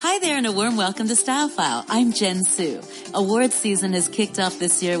Hi there and a warm welcome to Style File. I'm Jen Su. Awards season has kicked off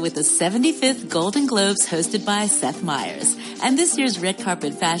this year with the 75th Golden Globes hosted by Seth Meyers. And this year's red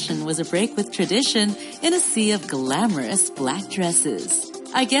carpet fashion was a break with tradition in a sea of glamorous black dresses.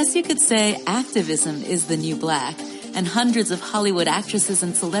 I guess you could say activism is the new black, and hundreds of Hollywood actresses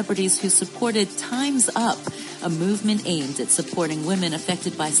and celebrities who supported Time's Up, a movement aimed at supporting women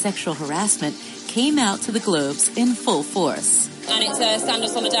affected by sexual harassment, came out to the Globes in full force. And it's a stand of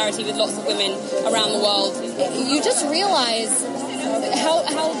solidarity with lots of women around the world. You just realize how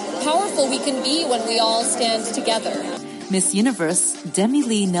powerful we can be when we all stand together. Miss Universe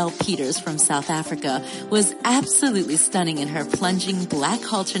Demi-Leigh Nel-Peters from South Africa was absolutely stunning in her plunging black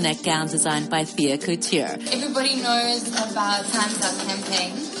halter neck gown designed by Thea Couture. Everybody knows about Time's Up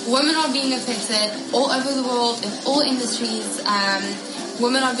campaign. Women are being affected all over the world in all industries.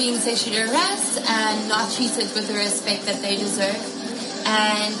 Women are being sexually harassed and not treated with the respect that they deserve.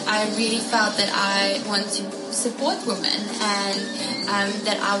 And I really felt that I want to support women and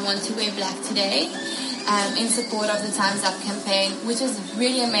that I want to wear black today. In support of the Time's Up campaign, which is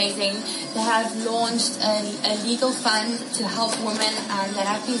really amazing. They have launched a legal fund to help women that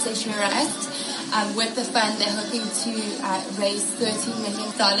have been sexually harassed. With the fund, they're hoping to raise $13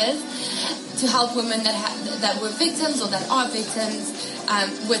 million to help women that were victims or that are victims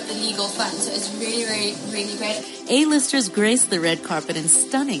with the legal fund. So it's really, really, really great. A-listers graced the red carpet in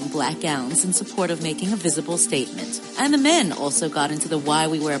stunning black gowns in support of making a visible statement. And the men also got into the Why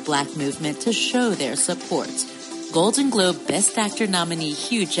We Wear Black movement to show their support. Golden Globe Best Actor nominee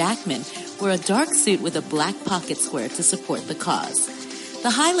Hugh Jackman wore a dark suit with a black pocket square to support the cause.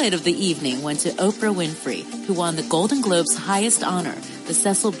 The highlight of the evening went to Oprah Winfrey, who won the Golden Globe's highest honor, the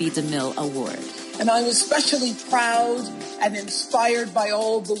Cecil B. DeMille Award. And I'm especially proud and inspired by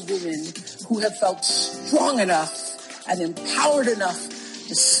all the women who have felt strong enough and empowered enough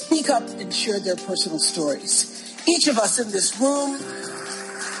to speak up and share their personal stories. Each of us in this room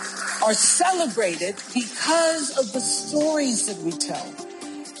are celebrated because of the stories that we tell.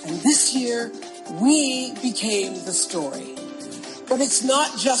 And this year, we became the story. But it's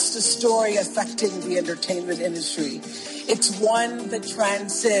not just a story affecting the entertainment industry. It's one that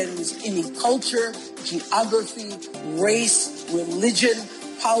transcends any culture, geography, race, religion,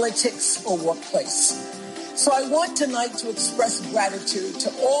 politics, or workplace. So I want tonight to express gratitude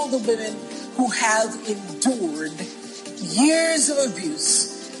to all the women who have endured years of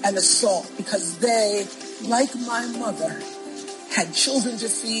abuse and assault because they, like my mother, had children to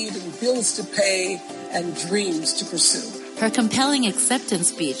feed and bills to pay and dreams to pursue. Her compelling acceptance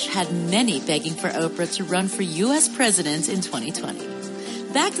speech had many begging for Oprah to run for U.S. president in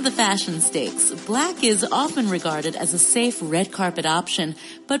 2020. Back to the fashion stakes. Black is often regarded as a safe red carpet option,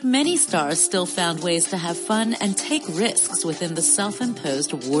 but many stars still found ways to have fun and take risks within the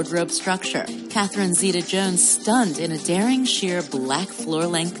self-imposed wardrobe structure. Catherine Zeta-Jones stunned in a daring sheer black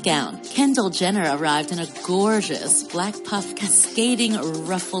floor-length gown. Kendall Jenner arrived in a gorgeous black puff cascading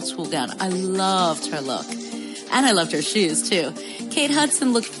ruffled tulle gown. I loved her look. And I loved her shoes, too. Kate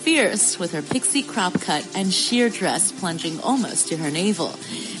Hudson looked fierce with her pixie crop cut and sheer dress plunging almost to her navel.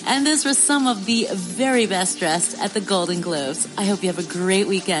 And those were some of the very best dressed at the Golden Globes. I hope you have a great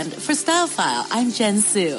weekend. For Style File, I'm Jen Su.